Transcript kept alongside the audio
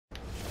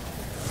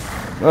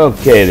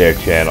Okay there,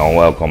 channel,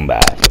 welcome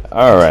back.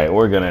 Alright,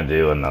 we're gonna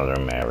do another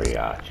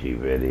mariachi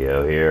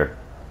video here.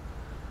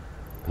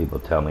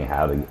 People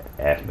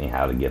ask me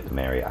how to get the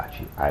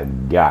mariachi.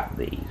 I've got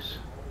these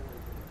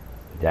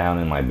down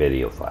in my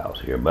video files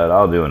here, but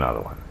I'll do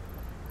another one.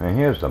 And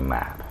here's the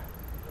map.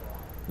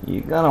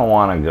 You're gonna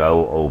want to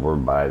go over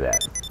by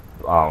that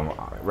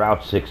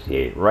Route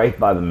 68, right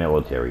by the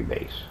military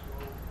base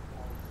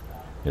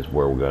is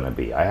where we're gonna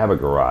be. I have a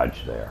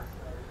garage there.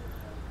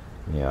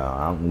 Yeah,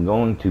 I'm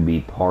going to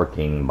be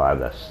parking by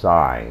the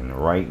sign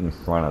right in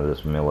front of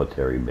this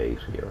military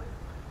base here,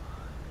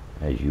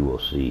 as you will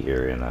see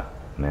here in a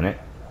minute.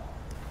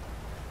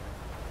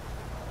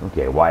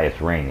 Okay, why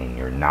it's raining,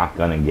 you're not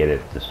going to get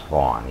it to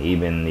spawn.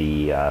 Even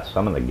the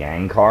some of the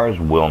gang cars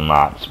will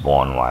not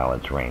spawn while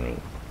it's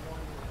raining.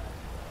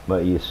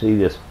 But you see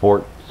this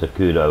Fort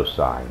Secudo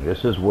sign.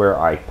 This is where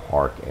I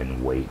park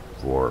and wait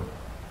for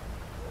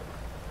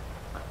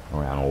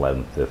around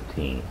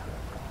 11:15.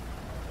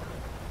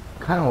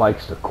 Kind of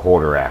likes the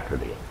quarter after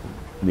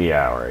the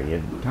hour.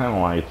 It kind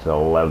of likes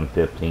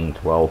 11:15,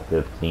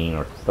 12:15,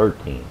 or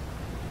 13.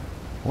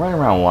 Right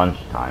around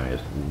lunchtime is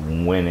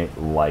when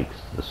it likes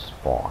to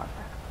spawn.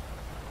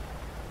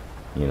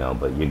 You know,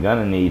 but you're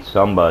gonna need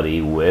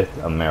somebody with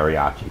a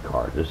mariachi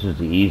card. This is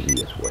the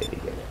easiest way to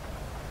get it.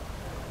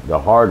 The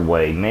hard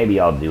way, maybe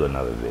I'll do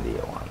another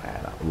video on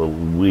that.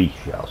 We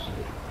shall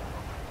see.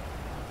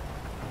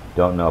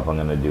 Don't know if I'm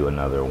gonna do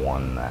another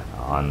one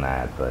on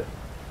that, but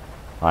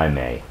I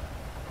may.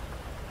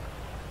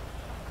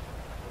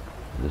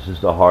 This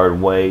is the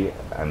hard way,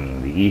 I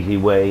mean the easy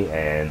way,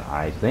 and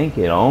I think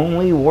it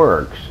only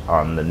works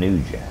on the new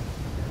gen.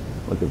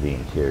 Look at the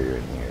interior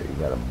in here. You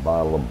got a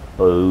bottle of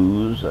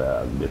booze,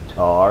 a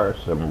guitar,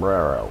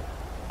 sombrero.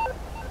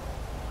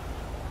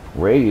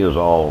 Radio's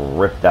all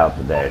ripped out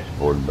the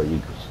dashboard, but you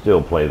can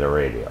still play the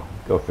radio.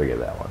 Go figure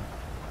that one.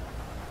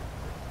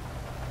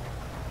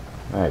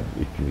 Alright,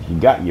 if you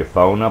got your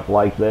phone up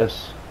like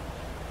this,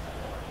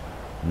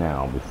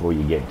 now before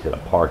you get to the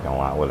parking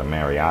lot where the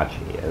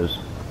mariachi is,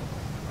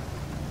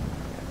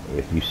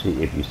 if you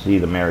see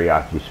the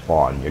mariachi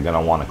spawn, you're going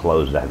to want to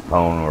close that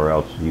phone, or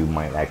else you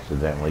might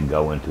accidentally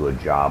go into a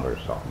job or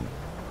something.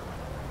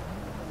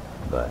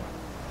 But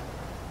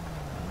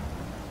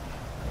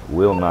it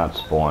will not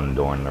spawn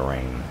during the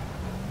rain,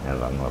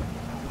 as I'm going to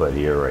put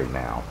here right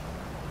now.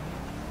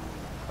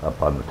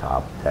 Up on the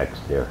top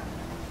text here.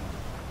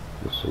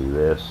 You'll see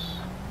this.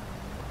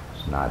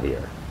 It's not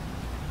here.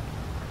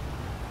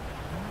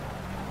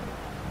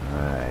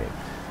 Alright.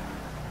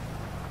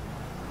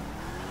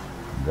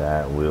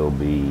 That will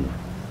be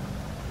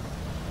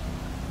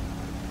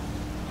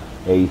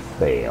a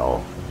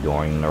fail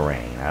during the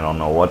rain. I don't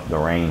know what the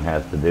rain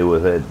has to do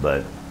with it, but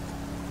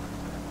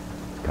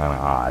it's kind of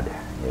odd.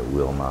 It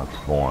will not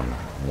spawn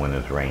when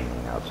it's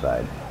raining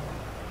outside.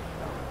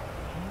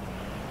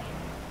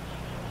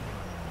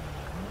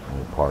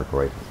 We'll park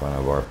right in front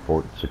of our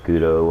Fort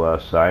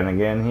Secudo sign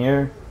again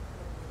here.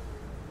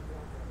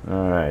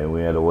 Alright,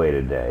 we had to wait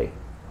a day,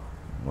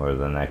 or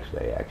the next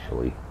day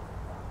actually,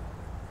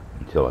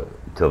 until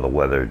the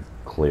weather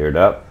cleared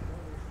up.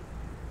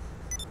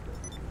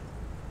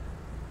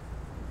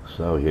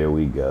 So here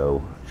we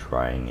go,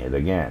 trying it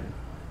again.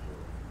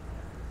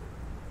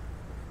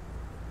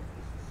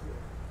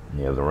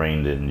 Yeah, the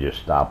rain didn't just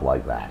stop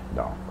like that,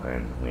 no,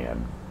 and we had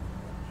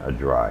a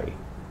dry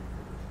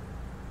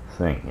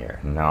thing here.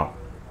 No.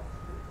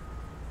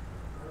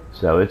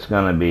 So it's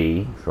going to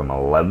be from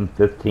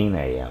 11:15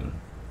 a.m.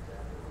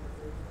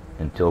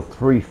 until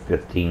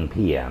 3:15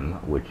 p.m.,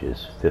 which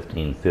is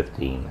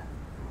 15:15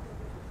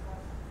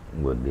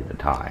 would be the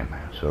time.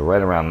 So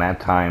right around that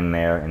time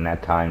there, in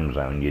that time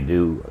zone, you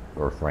do,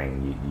 or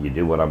frame, you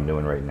do what I'm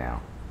doing right now.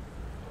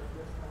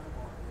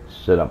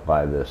 Sit up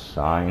by this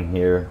sign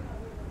here.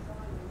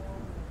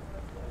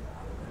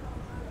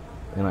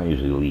 And I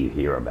usually leave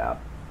here about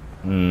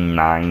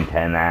 9,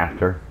 10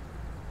 after.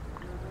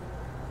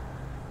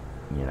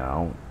 You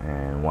know,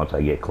 and once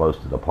I get close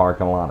to the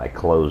parking lot, I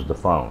close the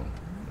phone,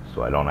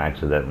 so I don't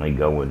accidentally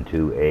go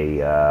into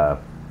a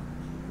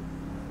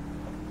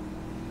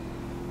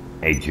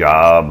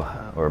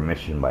job or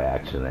mission by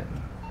accident.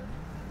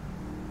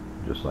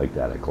 Just like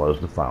that, I close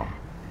the phone.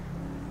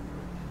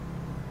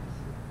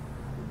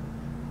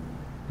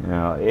 You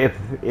know,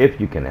 if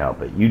you can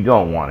help it, you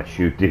don't want to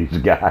shoot these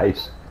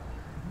guys.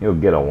 You'll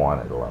get a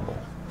wanted level.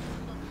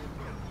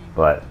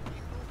 But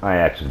I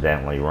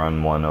accidentally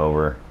run one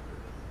over.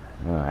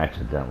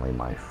 Accidentally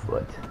my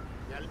foot.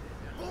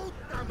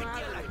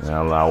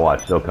 Now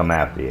watch, they'll come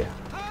after you.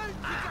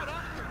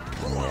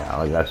 Yeah,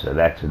 like I said,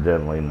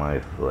 accidentally my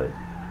foot.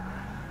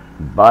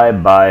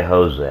 Bye-bye,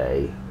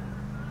 Jose.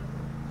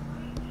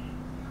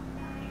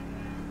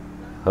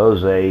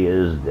 Jose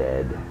is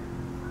dead.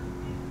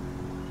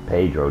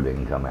 Pedro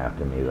didn't come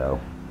after me, though.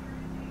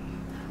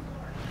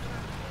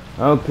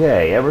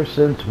 Okay, ever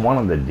since one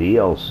of the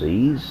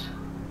DLCs,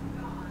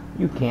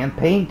 you can't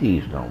paint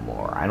these no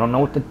more. I don't know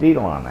what the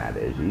deal on that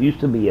is. You used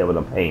to be able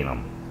to paint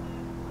them.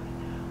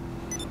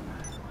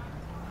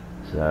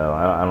 So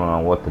I don't know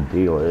what the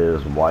deal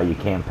is, why you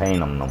can't paint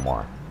them no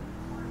more.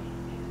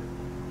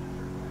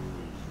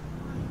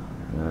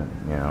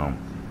 You know,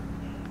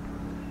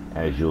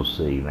 as you'll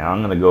see. Now I'm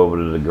going to go over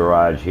to the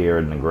garage here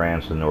in the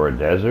Grand Sonora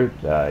Desert.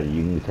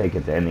 You can take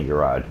it to any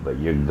garage, but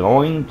you're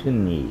going to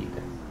need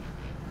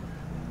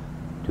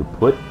to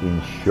put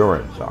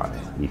insurance on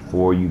it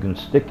before you can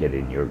stick it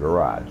in your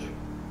garage.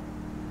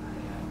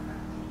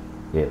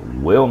 It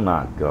will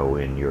not go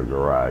in your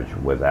garage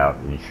without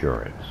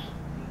insurance.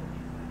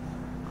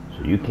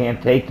 So you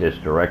can't take this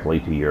directly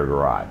to your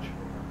garage.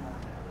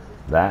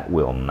 That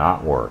will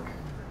not work.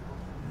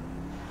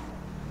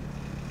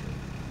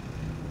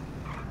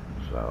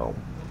 So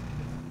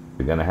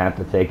you're going to have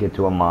to take it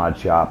to a mod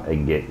shop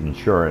and get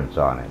insurance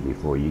on it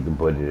before you can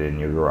put it in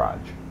your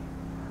garage.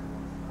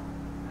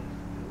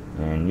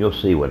 And you'll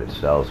see what it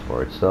sells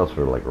for. It sells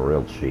for like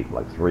real cheap,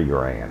 like $3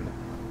 grand.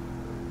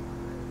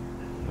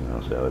 You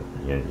know, so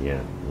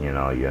you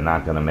know, you're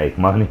not going to make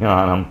money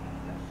on them.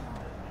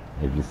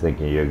 If you're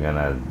thinking you're going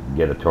to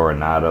get a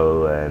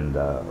Tornado and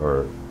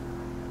or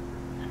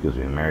excuse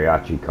me, a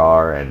Mariachi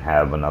car and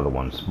have another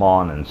one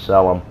spawn and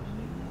sell them,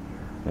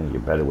 then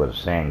you're better with a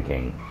Sand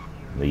King,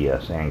 the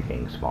Sand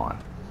King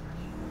spawn.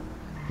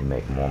 You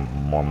make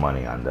more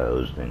money on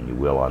those than you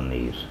will on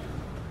these.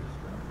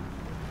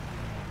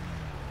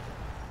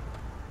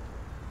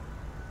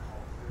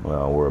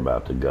 Well, we're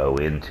about to go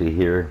into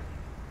here.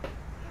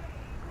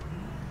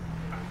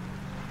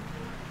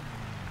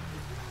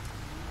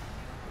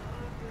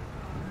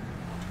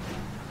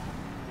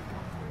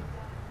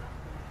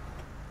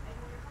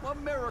 What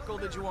miracle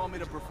did you want me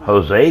to perform?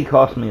 Jose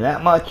cost me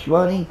that much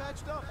money?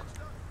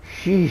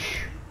 Sheesh.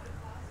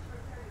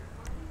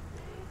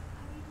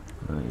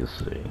 Let me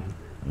see.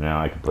 Now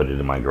I can put it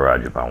in my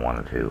garage if I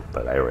wanted to,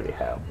 but I already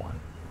have one.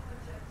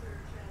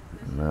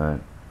 But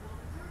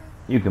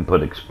you can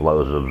put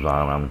explosives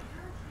on them,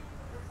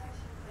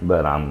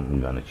 but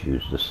I'm going to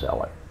choose to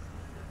sell it.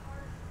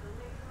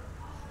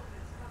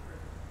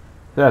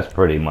 That's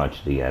pretty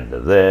much the end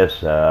of this.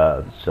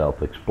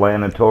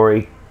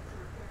 Self-explanatory.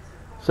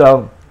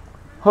 So,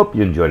 hope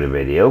you enjoyed the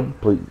video.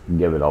 Please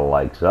give it a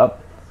likes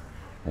up.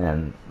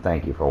 And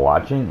thank you for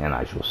watching, and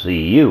I shall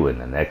see you in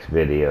the next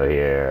video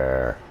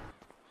here.